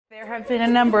There have been a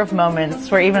number of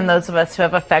moments where even those of us who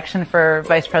have affection for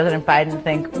Vice President Biden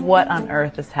think, what on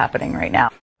earth is happening right now?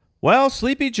 Well,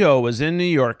 Sleepy Joe was in New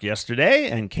York yesterday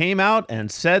and came out and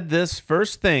said this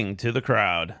first thing to the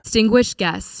crowd. Distinguished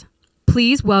guests,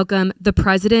 please welcome the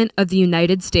President of the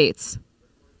United States.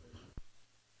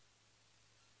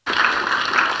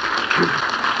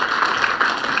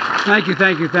 Thank you,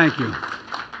 thank you, thank you.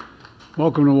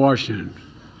 Welcome to Washington.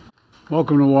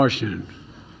 Welcome to Washington.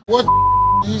 What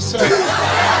did you say?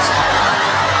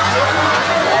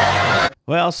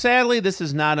 Well, sadly, this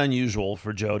is not unusual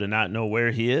for Joe to not know where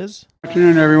he is. Good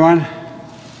afternoon, everyone.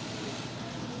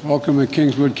 Welcome to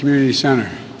Kingswood Community Center.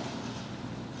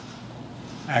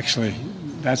 Actually,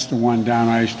 that's the one down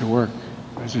I used to work.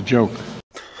 As a joke.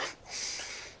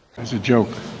 As a joke.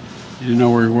 You didn't know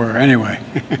where we were. Anyway,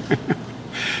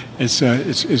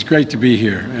 it's great to be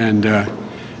here. And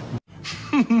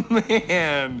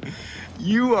man,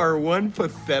 you are one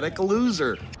pathetic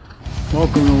loser.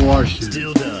 Welcome to Washington.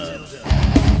 Still done.